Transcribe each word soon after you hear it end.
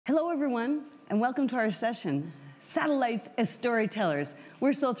Hello, everyone, and welcome to our session, Satellites as Storytellers.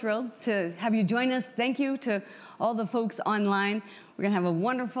 We're so thrilled to have you join us. Thank you to all the folks online. We're going to have a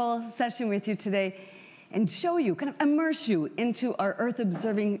wonderful session with you today and show you, kind of immerse you into our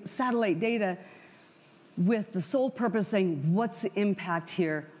Earth-observing satellite data with the sole purpose saying, what's the impact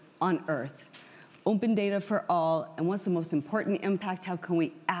here on Earth? Open data for all, and what's the most important impact? How can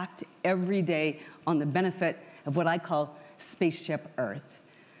we act every day on the benefit of what I call Spaceship Earth?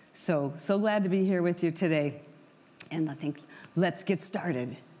 So glad to be here with you today. And I think let's get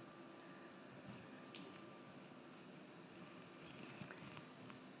started.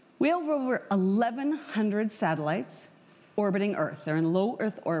 We have over 1,100 satellites orbiting Earth. They're in low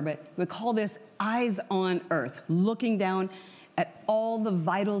Earth orbit. We call this eyes on Earth, looking down at all the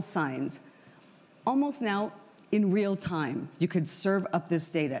vital signs, almost now in real time. You could serve up this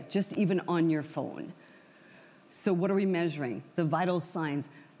data, just even on your phone. So what are we measuring? The vital signs.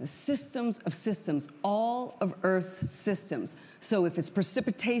 The systems of systems, all of Earth's systems. So if it's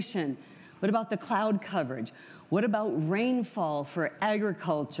precipitation, what about the cloud coverage? What about rainfall for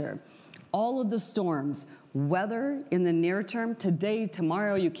agriculture? All of the storms, weather in the near term, today,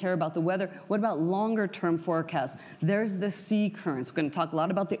 tomorrow, you care about the weather. What about longer term forecasts? There's the sea currents. We're going to talk a lot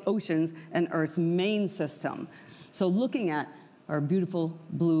about the oceans and Earth's main system. So looking at our beautiful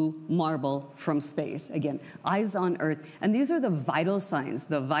blue marble from space. Again, eyes on Earth. And these are the vital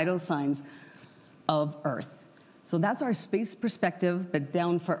signs of Earth. So that's our space perspective, but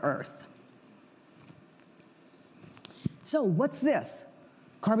down for Earth. So what's this?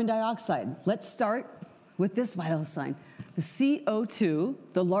 Carbon dioxide. Let's start with this vital sign. The CO2,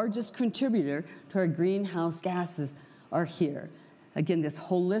 the largest contributor to our greenhouse gases, are here. Again, this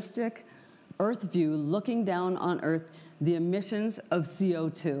holistic Earth view, looking down on Earth, the emissions of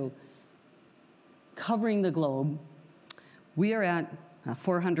CO2 covering the globe. We are at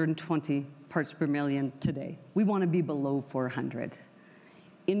 420 parts per million today. We want to be below 400,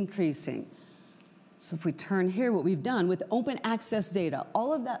 increasing. So if we turn here, what we've done with open access data,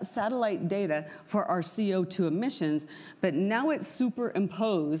 all of that satellite data for our CO2 emissions, but now it's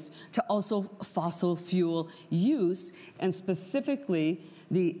superimposed to also fossil fuel use, and specifically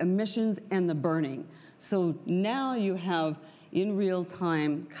the emissions and the burning. So now you have in real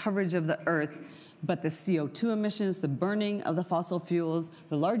time coverage of the Earth, but the CO2 emissions, the burning of the fossil fuels,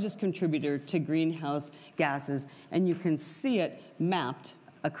 the largest contributor to greenhouse gases, and you can see it mapped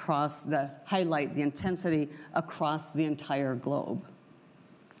across highlight the intensity across the entire globe.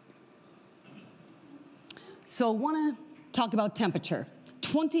 So I want to talk about temperature.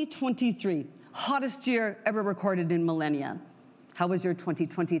 2023, hottest year ever recorded in millennia. How was your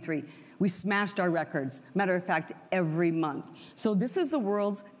 2023? We smashed our records. Matter of fact, every month. So this is the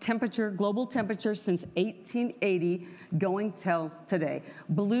world's temperature, global temperature since 1880 going till today.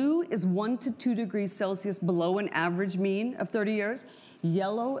 Blue is 1 to 2 degrees Celsius below an average mean of 30 years.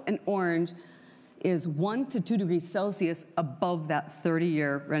 Yellow and orange is 1 to 2 degrees Celsius above that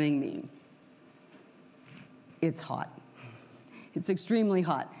 30-year running mean. It's hot. It's extremely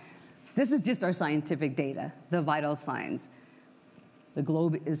hot. This is just our scientific data, the vital signs. The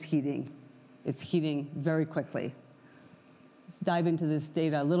globe is heating. It's heating very quickly. Let's dive into this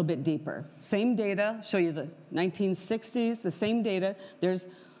data a little bit deeper. Same data, show you the 1960s, the same data. There's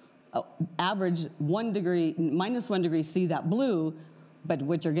average 1 degree, minus 1 degree C, that blue, but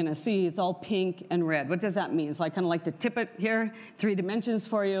what you're gonna see is all pink and red. What does that mean? So I kind of like to tip it here, 3 dimensions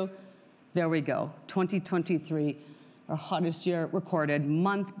for you. There we go, 2023. Our hottest year recorded,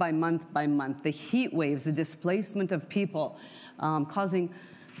 month by month by month. The heat waves, the displacement of people, causing,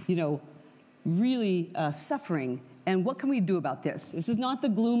 really suffering. And what can we do about this? This is not the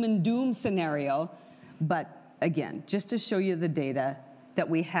gloom and doom scenario, but again, just to show you the data that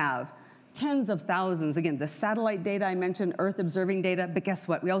we have. Tens of thousands, again, the satellite data I mentioned, Earth observing data, but guess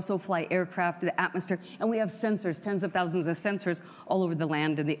what? We also fly aircraft to the atmosphere, and we have sensors, tens of thousands of sensors all over the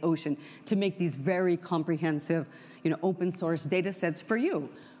land and the ocean to make these very comprehensive, open source data sets for you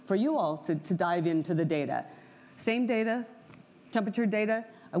all to dive into the data. Same data, temperature data.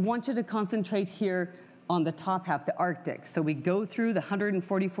 I want you to concentrate here on the top half, the Arctic. So we go through the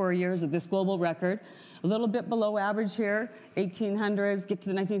 144 years of this global record, a little bit below average here, 1800s, get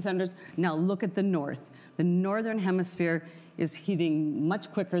to the 1900s. Now look at the north. The northern hemisphere is heating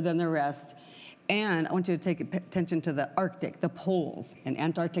much quicker than the rest. And I want you to take attention to the Arctic, the poles, and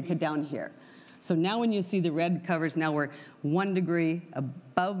Antarctica down here. So now when you see the red covers, now we're 1 degree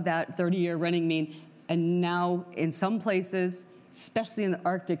above that 30-year running mean. And now in some places, especially in the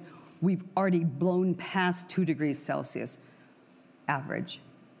Arctic, we've already blown past 2 degrees Celsius average.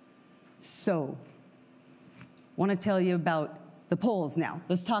 So, I want to tell you about the poles now.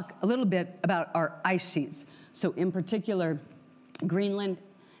 Let's talk a little bit about our ice sheets. So in particular, Greenland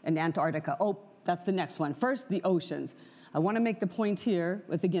and Antarctica. Oh, that's the next one. First, the oceans. I want to make the point here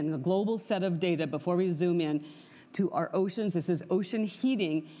with, again, a global set of data before we zoom in to our oceans. This is ocean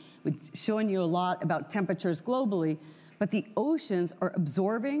heating, showing you a lot about temperatures globally, but the oceans are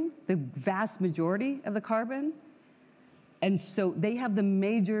absorbing the vast majority of the carbon, and so they have the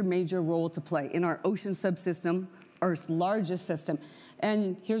major role to play in our ocean subsystem, Earth's largest system.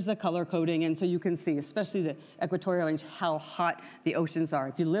 And here's the color coding, and so you can see, especially the equatorial range, how hot the oceans are.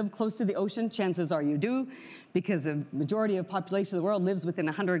 If you live close to the ocean, chances are you do, because the majority of the population of the world lives within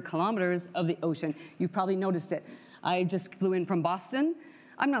 100 kilometers of the ocean. You've probably noticed it. I just flew in from Boston.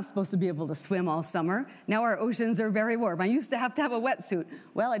 I'm not supposed to be able to swim all summer. Now our oceans are very warm. I used to have a wetsuit.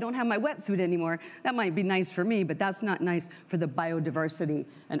 Well, I don't have my wetsuit anymore. That might be nice for me, but that's not nice for the biodiversity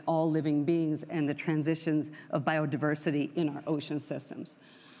and all living beings and the transitions of biodiversity in our ocean systems.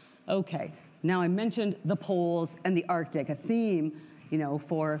 Okay, now I mentioned the poles and the Arctic, a theme,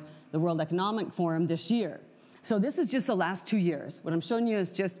 for the World Economic Forum this year. So this is just the last 2 years. What I'm showing you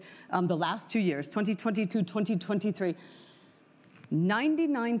is just the last 2 years, 2022, 2023.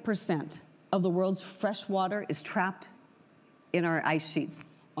 99% of the world's fresh water is trapped in our ice sheets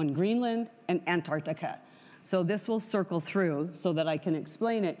on Greenland and Antarctica. So this will circle through so that I can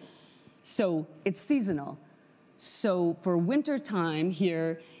explain it. So it's seasonal. So for winter time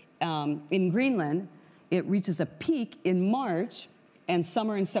here in Greenland, it reaches a peak in March and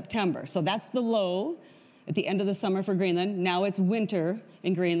summer in September. So that's the low at the end of the summer for Greenland. Now it's winter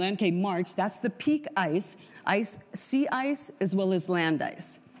in Greenland. Okay, March, that's the peak ice, sea ice as well as land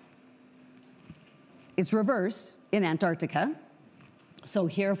ice. It's reverse in Antarctica. So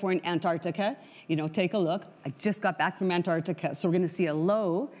here if we're in Antarctica, take a look. I just got back from Antarctica. So we're gonna see a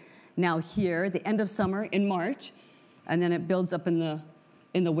low now here, the end of summer in March, and then it builds up in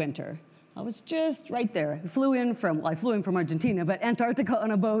the winter. I was just right there. I flew in from Argentina, but Antarctica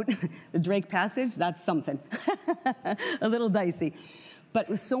on a boat, the Drake Passage, that's something. A little dicey. But it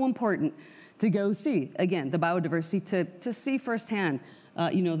was so important to go see, again, the biodiversity, to see firsthand,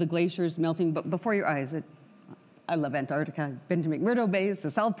 the glaciers melting before your eyes. I love Antarctica. I've been to McMurdo Base,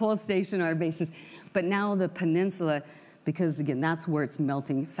 the South Pole Station, our bases. But now the peninsula, because again, that's where it's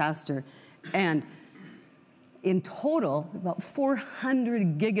melting faster. And in total, about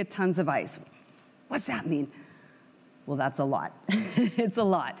 400 gigatons of ice. What's that mean? Well, that's a lot. It's a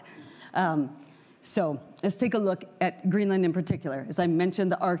lot. So let's take a look at Greenland in particular. As I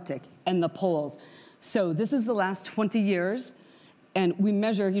mentioned, the Arctic and the poles. So this is the last 20 years, and we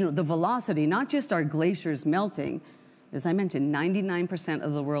measure, the velocity, not just our glaciers melting. As I mentioned, 99%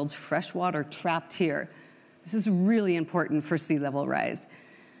 of the world's fresh water trapped here. This is really important for sea level rise.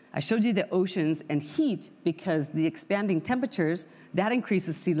 I showed you the oceans and heat because the expanding temperatures, that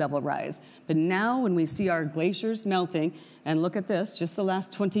increases sea level rise. But now when we see our glaciers melting, and look at this, just the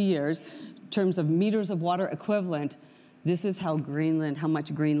last 20 years, in terms of meters of water equivalent, this is how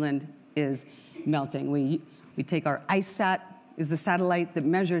much Greenland is melting. We take our IceSat, is the satellite that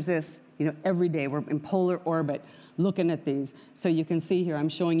measures this, every day. We're in polar orbit looking at these. So you can see here, I'm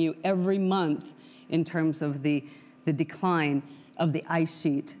showing you every month in terms of the decline of the ice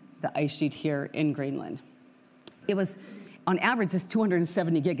sheet here in Greenland. It was, on average, it's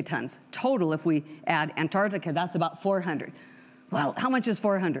 270 gigatons. Total, if we add Antarctica, that's about 400. Well, how much is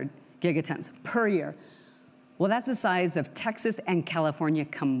 400 gigatons per year? Well, that's the size of Texas and California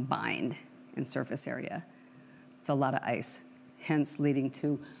combined in surface area. It's a lot of ice, hence leading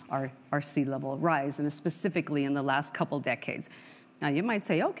to our sea level rise, and specifically in the last couple decades. Now, you might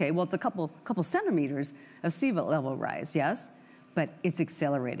say, okay, well, it's a couple centimeters of sea level rise, yes? But it's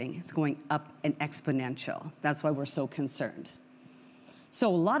accelerating. It's going up and exponential. That's why we're so concerned. So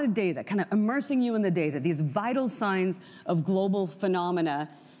a lot of data, kind of immersing you in the data, these vital signs of global phenomena.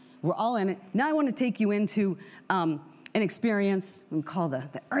 We're all in it. Now I want to take you into an experience we call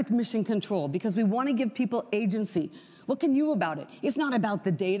the Earth Mission Control, because we want to give people agency. What can you about it? It's not about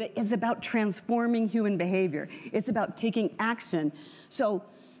the data. It's about transforming human behavior. It's about taking action. So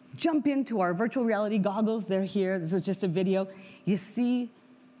jump into our virtual reality goggles. They're here. This is just a video. You see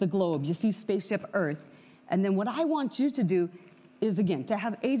the globe. You see spaceship Earth. And then what I want you to do is, again, to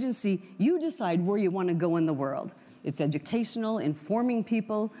have agency. You decide where you want to go in the world. It's educational, informing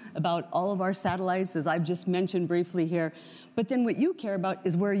people about all of our satellites, as I've just mentioned briefly here. But then what you care about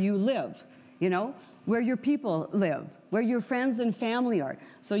is where you live, where your people live, where your friends and family are.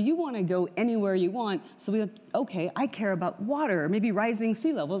 So you want to go anywhere you want. So okay, I care about water, or maybe rising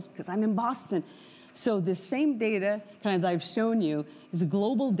sea levels because I'm in Boston. So the same data kind of that I've shown you is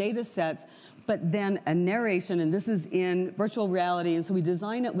global data sets but then a narration, and this is in virtual reality, and so we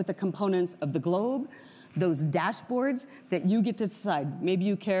design it with the components of the globe, those dashboards that you get to decide. Maybe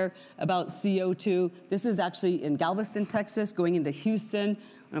you care about CO2. This is actually in Galveston, Texas, going into Houston,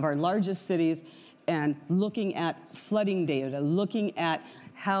 one of our largest cities, and looking at flooding data, looking at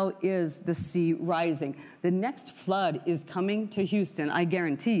how is the sea rising. The next flood is coming to Houston, I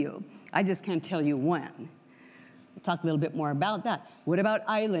guarantee you. I just can't tell you when. We'll talk a little bit more about that. What about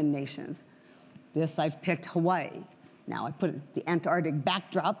island nations? This, I've picked Hawaii. Now, I put the Antarctic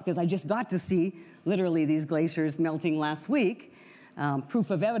backdrop because I just got to see literally these glaciers melting last week, proof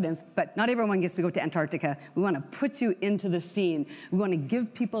of evidence, but not everyone gets to go to Antarctica. We want to put you into the scene. We want to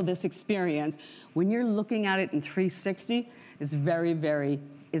give people this experience. When you're looking at it in 360, it's very, very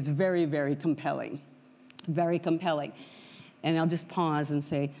compelling. Very compelling. And I'll just pause and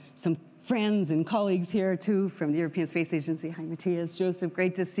say, some friends and colleagues here too from the European Space Agency. Hi, Matthias, Joseph,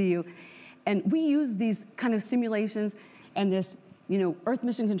 great to see you. And we use these kind of simulations and this, Earth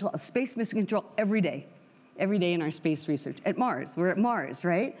mission control, space mission control every day in our space research. At Mars, we're at Mars,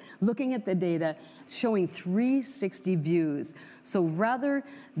 right? Looking at the data, showing 360 views. So rather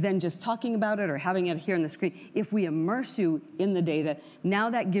than just talking about it or having it here on the screen, if we immerse you in the data, now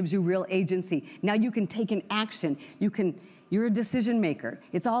that gives you real agency. Now you can take an action. You're a decision maker.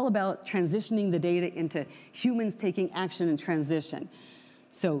 It's all about transitioning the data into humans taking action and transition.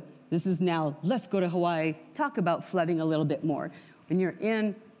 So this is now, let's go to Hawaii, talk about flooding a little bit more. When you're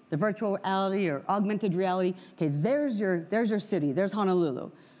in the virtual reality or augmented reality, okay, there's your city, there's Honolulu,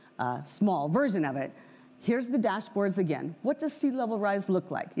 small version of it. Here's the dashboards again. What does sea level rise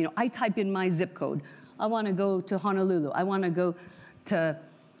look like? I type in my zip code. I want to go to Honolulu. I want to go to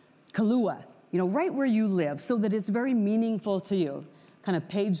Kailua, right where you live, so that it's very meaningful to you. Kind of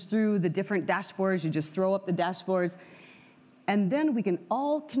page through the different dashboards. You just throw up the dashboards. And then we can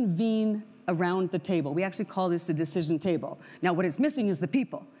all convene around the table. We actually call this the decision table. Now, what it's missing is the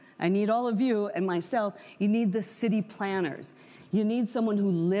people. I need all of you and myself. You need the city planners. You need someone who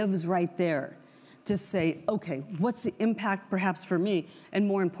lives right there to say, okay, what's the impact perhaps for me? And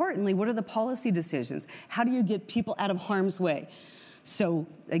more importantly, what are the policy decisions? How do you get people out of harm's way? So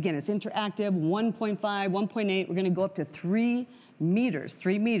again, it's interactive, 1.5, 1.8. We're going to go up to 3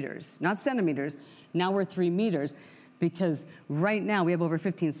 meters, not centimeters. Now we're 3 meters. Because right now we have over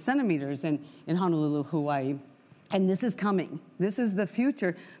 15 centimeters in Honolulu, Hawaii. And this is coming. This is the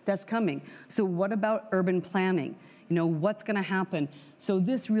future that's coming. So what about urban planning? What's going to happen? So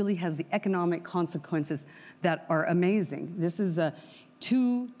this really has the economic consequences that are amazing. This is $2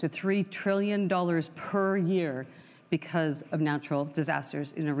 to $3 trillion per year because of natural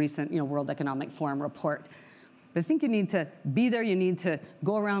disasters in a recent World Economic Forum report. But I think you need to be there, you need to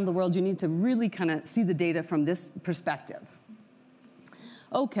go around the world, you need to really kind of see the data from this perspective.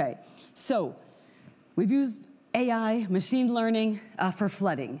 Okay, so we've used AI, machine learning for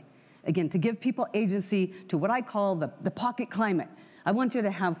flooding. Again, to give people agency to what I call the pocket climate. I want you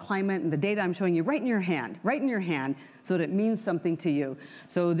to have climate and the data I'm showing you right in your hand, so that it means something to you.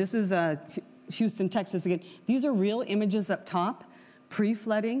 So this is Houston, Texas again. These are real images up top.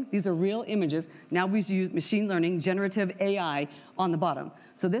 Pre-flooding, these are real images. Now we use machine learning, generative AI on the bottom.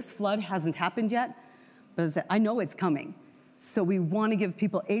 So this flood hasn't happened yet, but I know it's coming. So we want to give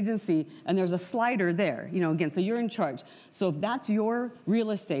people agency, and there's a slider there, again, so you're in charge. So if that's your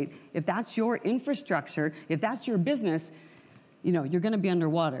real estate, if that's your infrastructure, if that's your business, you're going to be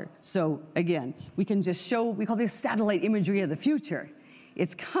underwater. So again, we can just show, we call this satellite imagery of the future.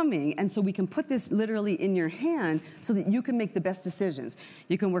 It's coming, and so we can put this literally in your hand so that you can make the best decisions.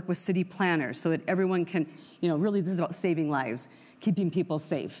 You can work with city planners so that everyone can, really this is about saving lives, keeping people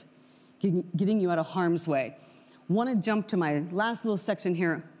safe, getting you out of harm's way. Want to jump to my last little section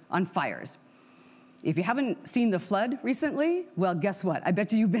here on fires. If you haven't seen the flood recently, well, guess what? I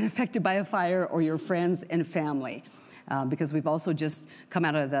bet you've been affected by a fire, or your friends and family. Because we've also just come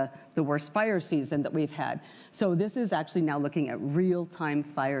out of the worst fire season that we've had. So this is actually now looking at real-time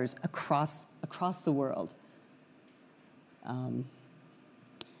fires across the world.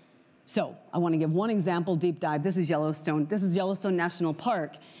 So I want to give one example, deep dive. This is Yellowstone. This is Yellowstone National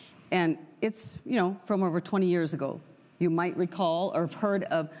Park. And it's, from over 20 years ago. You might recall or have heard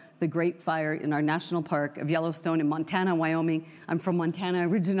of the Great Fire in our national park of Yellowstone in Montana, Wyoming. I'm from Montana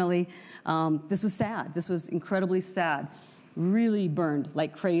originally. This was sad. This was incredibly sad. Really burned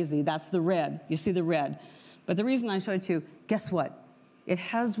like crazy. That's the red. You see the red. But the reason I showed it to you, guess what? It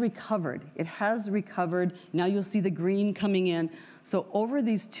has recovered. It has recovered. Now you'll see the green coming in. So over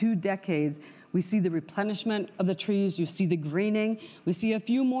these 2 decades, we see the replenishment of the trees. You see the greening. We see a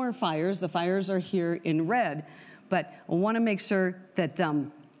few more fires. The fires are here in red. But I want to make sure that,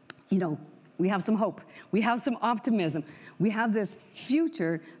 we have some hope. We have some optimism. We have this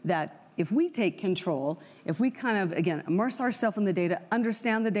future that if we take control, if we kind of, again, immerse ourselves in the data,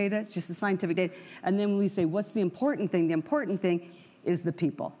 understand the data, it's just the scientific data, and then we say, what's the important thing? The important thing is the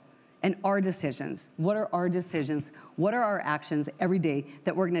people and our decisions. What are our decisions? What are our actions every day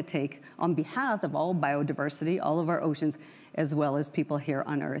that we're gonna take on behalf of all biodiversity, all of our oceans, as well as people here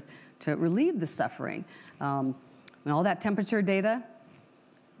on Earth to relieve the suffering? And all that temperature data,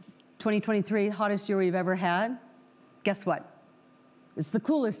 2023, hottest year we've ever had. Guess what? It's the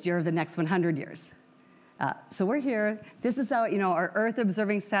coolest year of the next 100 years. So we're here. This is how, our Earth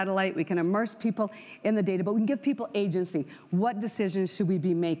observing satellite, we can immerse people in the data, but we can give people agency. What decisions should we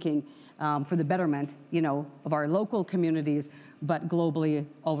be making for the betterment, of our local communities, but globally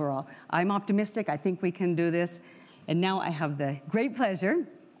overall? I'm optimistic. I think we can do this. And now I have the great pleasure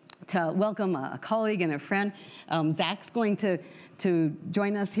to welcome a colleague and a friend. Zach's going to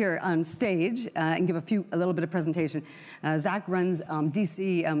join us here on stage and give a little bit of presentation. Zach runs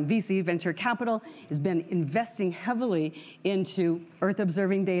DC VC Venture Capital, has been investing heavily into Earth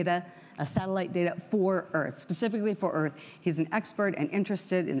observing data, satellite data for Earth, specifically for Earth. He's an expert and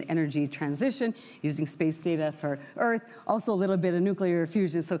interested in the energy transition, using space data for Earth, also a little bit of nuclear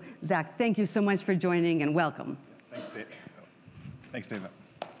fusion. So Zach, thank you so much for joining and welcome. Thanks, Dave. Thanks, David.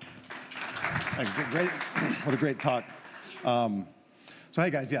 Great, what a great talk. So hey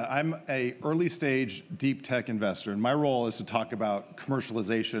guys, yeah, I'm a early stage deep tech investor, and my role is to talk about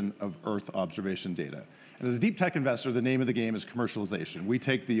commercialization of Earth observation data. And as a deep tech investor, the name of the game is commercialization. We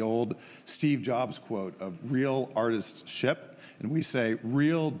take the old Steve Jobs quote of real artists ship, and we say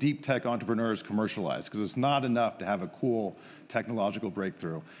real deep tech entrepreneurs commercialize, because it's not enough to have a cool technological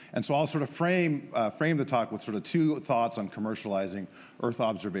breakthrough. And so I'll sort of frame the talk with sort of two thoughts on commercializing Earth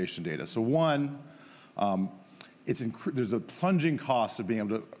observation data. So one, there's a plunging cost of being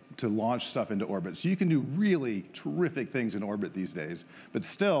able to launch stuff into orbit. So you can do really terrific things in orbit these days, but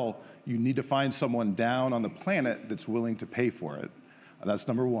still you need to find someone down on the planet that's willing to pay for it. That's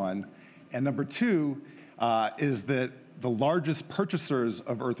number one. And number two is that the largest purchasers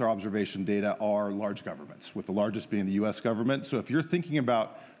of Earth observation data are large governments, with the largest being the US government. So if you're thinking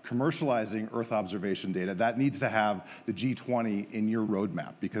about commercializing Earth observation data, that needs to have the G20 in your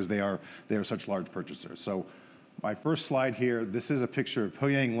roadmap, because they are such large purchasers. So my first slide here, this is a picture of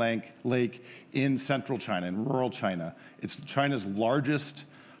Poyang Lake in central China, in rural China. It's China's largest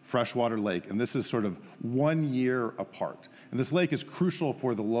freshwater lake, and this is sort of 1 year apart. And this lake is crucial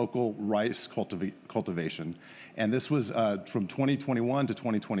for the local rice cultivation. And this was from 2021 to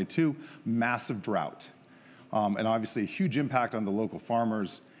 2022, massive drought. And obviously a huge impact on the local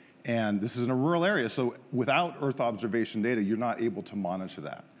farmers. And this is in a rural area, so without Earth observation data, you're not able to monitor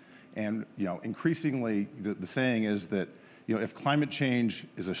that. And increasingly, the saying is that if climate change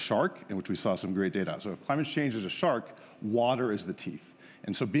is a shark, in which we saw some great data, so if climate change is a shark, water is the teeth.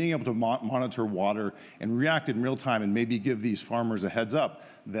 And so being able to monitor water and react in real time, and maybe give these farmers a heads up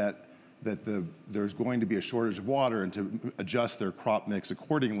that there's going to be a shortage of water, and to adjust their crop mix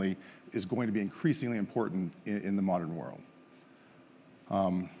accordingly, is going to be increasingly important in the modern world.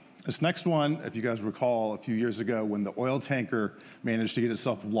 This next one, if you guys recall, a few years ago when the oil tanker managed to get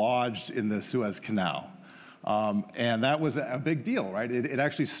itself lodged in the Suez Canal. And that was a big deal, right? It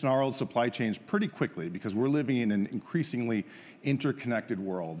actually snarled supply chains pretty quickly, because we're living in an increasingly interconnected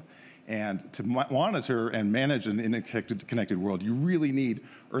world. And to monitor and manage an interconnected world, you really need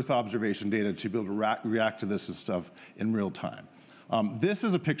Earth observation data to be able to react to this and stuff in real time. This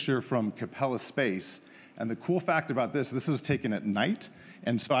is a picture from Capella Space. And the cool fact about this was taken at night.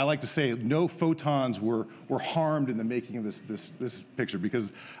 And so I like to say no photons were harmed in the making of this picture,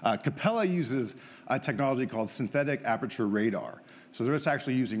 because Capella uses a technology called synthetic aperture radar. So they're just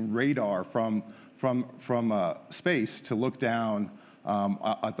actually using radar from space to look down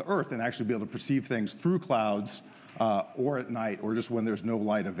at the Earth and actually be able to perceive things through clouds or at night, or just when there's no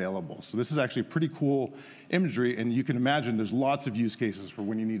light available. So this is actually pretty cool imagery, and you can imagine there's lots of use cases for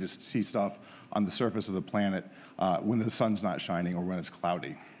when you need to see stuff on the surface of the planet when the sun's not shining or when it's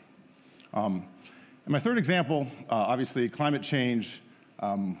cloudy. And my third example, obviously climate change.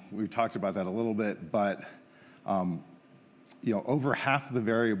 We've talked about that a little bit, but over half the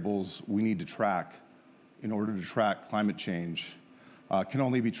variables we need to track in order to track climate change can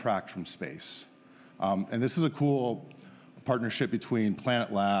only be tracked from space. And this is a cool partnership between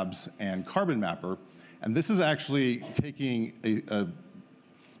Planet Labs and Carbon Mapper. And this is actually taking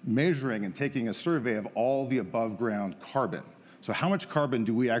measuring and taking a survey of all the above ground carbon. So how much carbon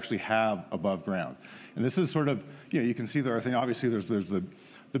do we actually have above ground? And this is sort of, you can see there are things, obviously there's the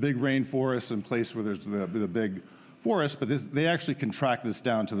big rainforests in place where there's the big forest, but they actually can track this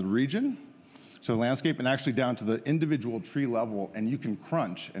down to the region. to the landscape and actually down to the individual tree level, and you can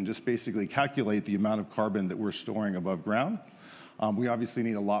crunch and just basically calculate the amount of carbon that we're storing above ground. We obviously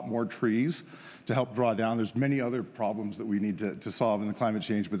need a lot more trees to help draw down. There's many other problems that we need to solve in the climate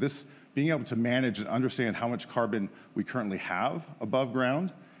change, but this being able to manage and understand how much carbon we currently have above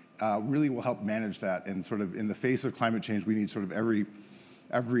ground really will help manage that. And sort of in the face of climate change, we need sort of every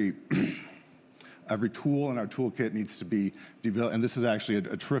tool in our toolkit needs to be developed, and this is actually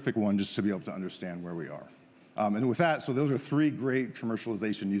a terrific one just to be able to understand where we are. And with that, so those are 3 great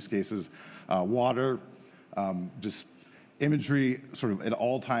commercialization use cases: water, just imagery sort of at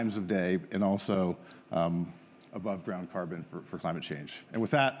all times of day, and also above ground carbon for climate change. And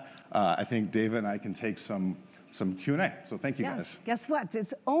with that, I think David and I can take some Q&A. So thank you, guys. Guess what?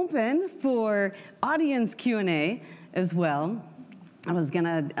 It's open for audience Q&A as well. I was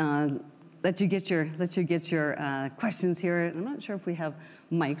gonna let you get your questions here. I'm not sure if we have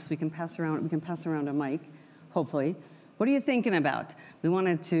mics. We can pass around a mic, hopefully. What are you thinking about? We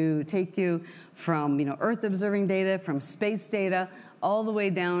wanted to take you from Earth observing data, from space data, all the way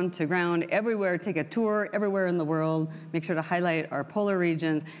down to ground, everywhere, take a tour everywhere in the world, make sure to highlight our polar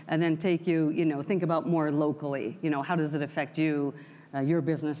regions, and then take you, think about more locally. How does it affect you, your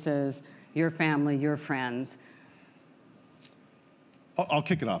businesses, your family, your friends? I'll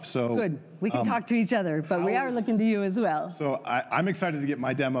kick it off. So good. We can talk to each other, but we are looking to you as well. So I'm excited to get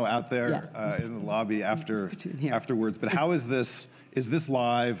my demo out there in the lobby afterwards. But how is this? Is this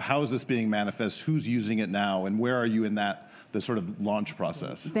live? How is this being manifest? Who's using it now? And where are you in the sort of launch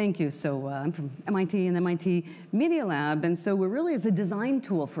process? Thank you. So I'm from MIT and the MIT Media Lab, and so it's a design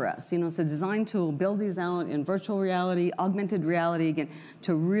tool for us. It's a design tool, build these out in virtual reality, augmented reality, again,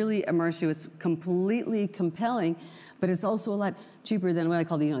 to really immerse you. It's completely compelling, but it's also a lot cheaper than what I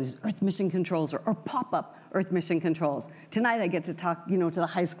call these Earth mission controls or pop-up Earth mission controls. Tonight I get to talk, to the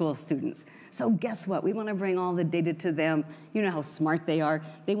high school students. So guess what? We want to bring all the data to them. You know how smart they are.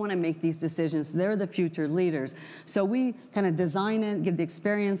 They want to make these decisions. They're the future leaders. So we kind of design it, give the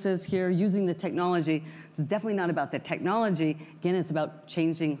experiences here using the technology. It's definitely not about the technology. Again, it's about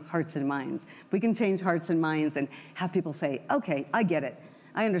changing hearts and minds. If we can change hearts and minds and have people say, okay, I get it.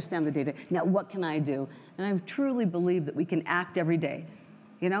 I understand the data. Now what can I do? And I truly believe that we can act every day.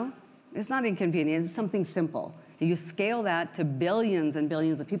 It's not inconvenient, it's something simple. You scale that to billions and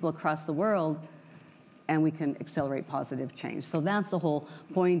billions of people across the world, and we can accelerate positive change. So that's the whole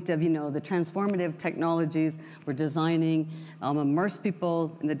point of, the transformative technologies we're designing, immerse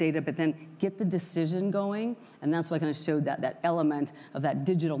people in the data, but then get the decision going. And that's why I kind of showed that element of that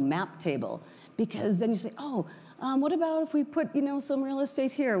digital map table. Because then you say, what about if we put, some real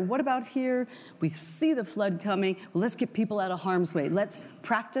estate here? What about here? We see the flood coming. Well, let's get people out of harm's way. Let's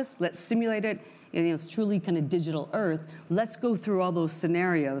practice. Let's simulate it. It's truly kind of digital Earth. Let's go through all those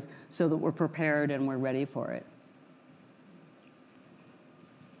scenarios so that we're prepared and we're ready for it.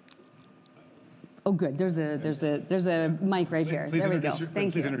 Oh, good. There's a mic right here. There we go.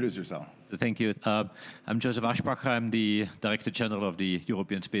 Thank you. Please introduce yourself. Thank you. I'm Joseph Aschbacher. I'm the Director General of the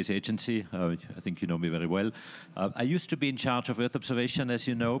European Space Agency. I think you know me very well. I used to be in charge of Earth observation, as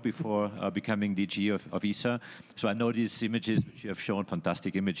you know, before becoming DG of ESA. So I know these images, which you have shown,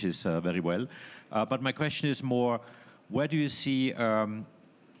 fantastic images, very well. But my question is more, where do you see,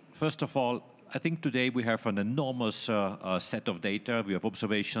 first of all, I think today we have an enormous set of data. We have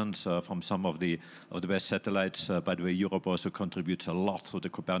observations from some of the best satellites. By the way, Europe also contributes a lot to the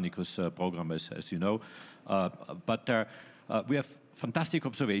Copernicus program, as you know. But we have fantastic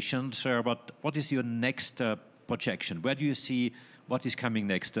observations. But what is your next projection? Where do you see what is coming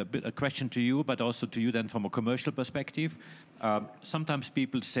next? A question to you, but also to you then from a commercial perspective. Sometimes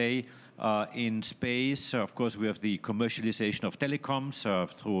people say in space, of course, we have the commercialization of telecoms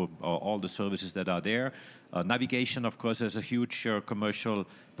through all the services that are there. Navigation, of course, has a huge commercial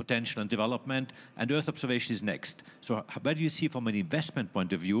potential and development, and Earth observation is next. So where do you see, from an investment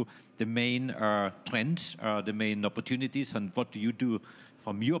point of view, the main trends, the main opportunities, and what do you do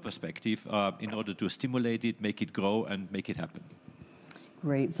from your perspective in order to stimulate it, make it grow, and make it happen?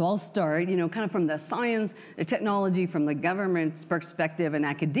 Great. So I'll start, kind of from the science, the technology, from the government's perspective and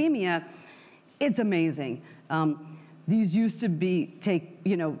academia. It's amazing. These used to take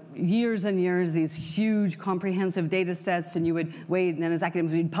years and years, these huge comprehensive data sets, and you would wait, and then as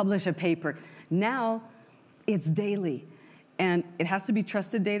academics, we'd publish a paper. Now, it's daily. And it has to be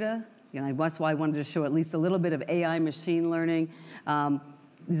trusted data. That's why I wanted to show at least a little bit of AI machine learning.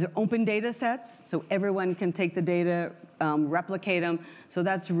 These are open data sets, so everyone can take the data, replicate them. So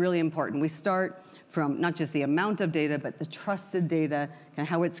that's really important. We start from not just the amount of data, but the trusted data, kind of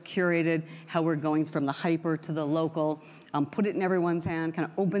how it's curated, how we're going from the hyper to the local, put it in everyone's hand, kind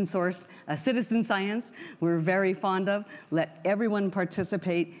of open source, citizen science we're very fond of. Let everyone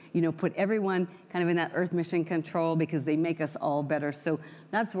participate, put everyone kind of in that Earth mission control because they make us all better. So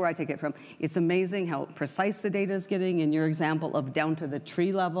that's where I take it from. It's amazing how precise the data is getting in your example of down to the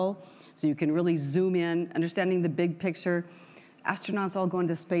tree level. So you can really zoom in, understanding the big picture. Astronauts all go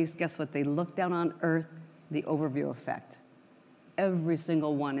into space. Guess what? They look down on Earth, the overview effect. Every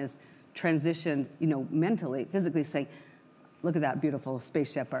single one is transitioned, mentally, physically saying, look at that beautiful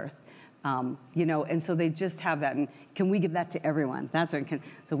spaceship Earth. And so they just have that. And can we give that to everyone? That's what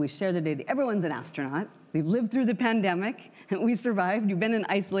so we share the data. Everyone's an astronaut. We've lived through the pandemic. We survived. You've been in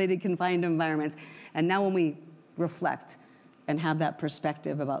isolated, confined environments. And now when we reflect and have that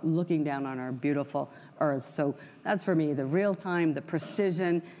perspective about looking down on our beautiful Earth. So that's for me, the real time, the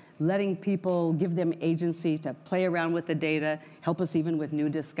precision, letting people, give them agency to play around with the data, help us even with new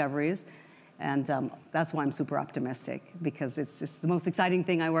discoveries. And that's why I'm super optimistic, because it's just the most exciting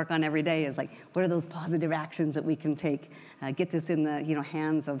thing I work on every day is like, what are those positive actions that we can take, get this in the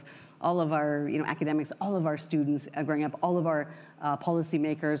hands of all of our academics, all of our students growing up, all of our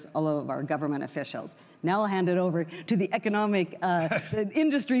policymakers, all of our government officials. Now I'll hand it over to the economic the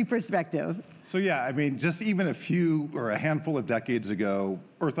industry perspective. So yeah, I mean, just even a handful of decades ago,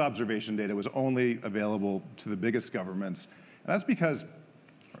 Earth observation data was only available to the biggest governments. And that's because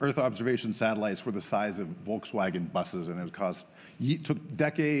Earth observation satellites were the size of Volkswagen buses, and it took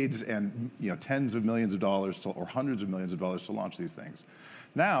decades and tens of millions of dollars or hundreds of millions of dollars to launch these things.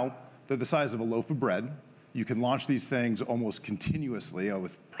 Now they're the size of a loaf of bread. You can launch these things almost continuously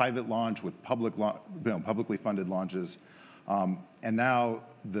with private launch, with publicly funded launches, and now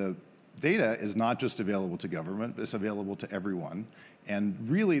the data is not just available to government, but it's available to everyone. And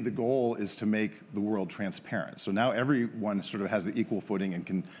really the goal is to make the world transparent. So now everyone sort of has the equal footing and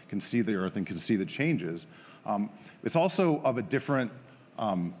can see the Earth and can see the changes. It's also of a different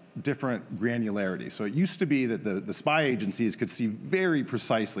granularity. So it used to be that the spy agencies could see very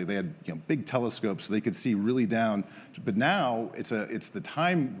precisely. They had big telescopes, so they could see really down. But now it's the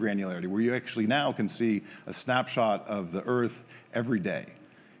time granularity where you actually now can see a snapshot of the Earth every day.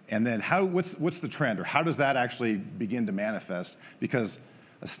 And then what's the trend, or how does that actually begin to manifest? Because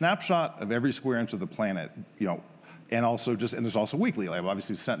a snapshot of every square inch of the planet, and there's also weekly. Like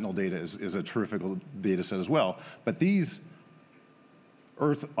obviously, Sentinel data is a terrific data set as well. But these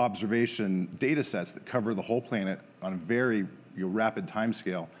Earth observation data sets that cover the whole planet on a very rapid time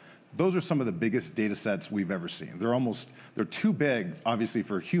scale, those are some of the biggest data sets we've ever seen. They're too big, obviously,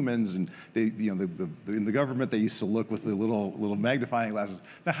 for humans, and in the government they used to look with the little magnifying glasses.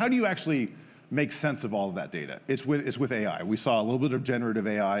 Now, how do you actually make sense of all of that data? It's with AI. We saw a little bit of generative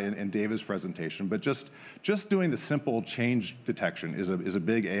AI in David's presentation, but just doing the simple change detection is a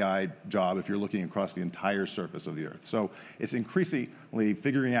big AI job if you're looking across the entire surface of the Earth. So it's increasingly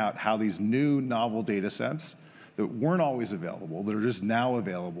figuring out how these new novel data sets that weren't always available, that are just now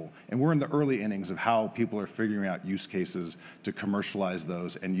available. And we're in the early innings of how people are figuring out use cases to commercialize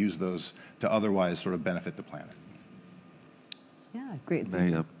those and use those to otherwise sort of benefit the planet. Yeah, great.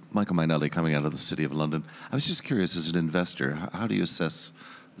 Michael Mainelli, coming out of the City of London. I was just curious, as an investor, how do you assess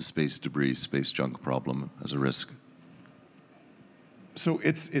the space debris, space junk problem as a risk? So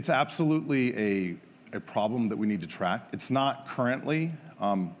it's absolutely a problem that we need to track. It's not currently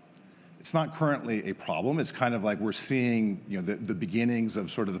a problem. It's kind of like we're seeing the beginnings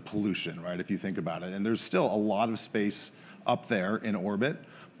of sort of the pollution, right, if you think about it. And there's still a lot of space up there in orbit,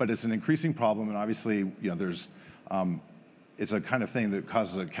 but it's an increasing problem, and obviously it's a kind of thing that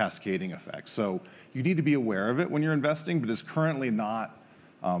causes a cascading effect. So you need to be aware of it when you're investing, but it's currently not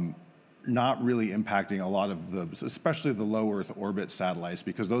really impacting a lot of especially the low Earth orbit satellites,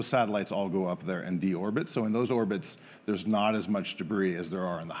 because those satellites all go up there and deorbit. So in those orbits, there's not as much debris as there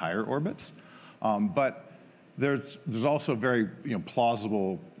are in the higher orbits. But there's also very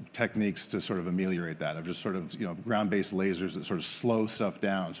plausible techniques to sort of ameliorate that, of just sort of ground-based lasers that sort of slow stuff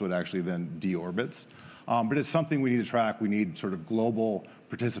down so it actually then deorbits. But it's something we need to track. We need sort of global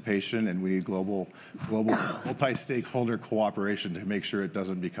participation, and we need global multi-stakeholder cooperation to make sure it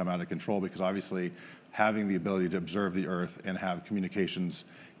doesn't become out of control, because obviously having the ability to observe the Earth and have communications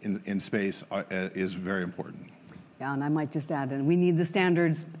in space is very important. Yeah, and I might just add, and we need the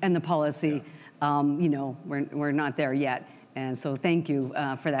standards and the policy. Yeah. We're not there yet. And so thank you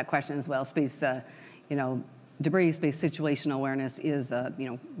for that question as well. Space, debris, space situational awareness is a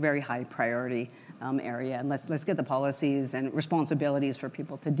very high priority area. And let's get the policies and responsibilities for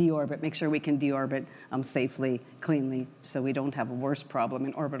people to deorbit, make sure we can deorbit safely, cleanly, so we don't have a worse problem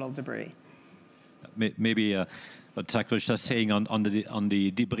in orbital debris. Maybe what Zach was just saying on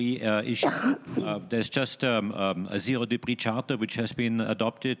the debris issue, there's just a zero debris charter which has been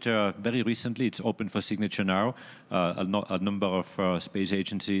adopted very recently. It's open for signature now. A number of space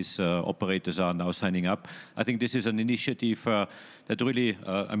agencies, operators are now signing up. I think this is an initiative that really,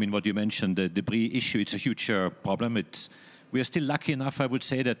 I mean, what you mentioned, the debris issue, it's a huge problem. We are still lucky enough, I would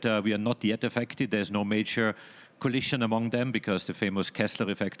say, that we are not yet affected. There's no major collision among them, because the famous Kessler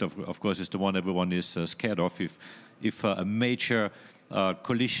effect, of course, is the one everyone is scared of. If a major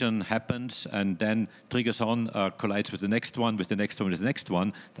collision happens and then triggers on, collides with the next one, with the next one, with the next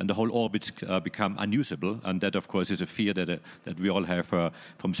one, then the whole orbits become unusable. And that, of course, is a fear that we all have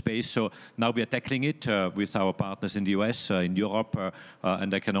from space. So now we are tackling it with our partners in the US, in Europe,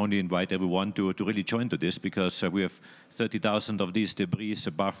 and I can only invite everyone to really join to this, because we have 30,000 of these debris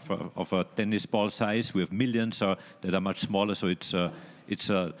above of a tennis ball size. We have millions that are much smaller, so it's a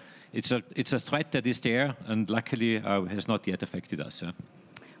threat that is there, and luckily has not yet affected us. I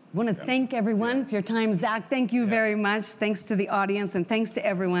want to thank everyone for your time. Zach, thank you very much. Thanks to the audience, and thanks to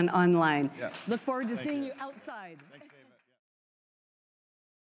everyone online. Look forward to seeing you outside.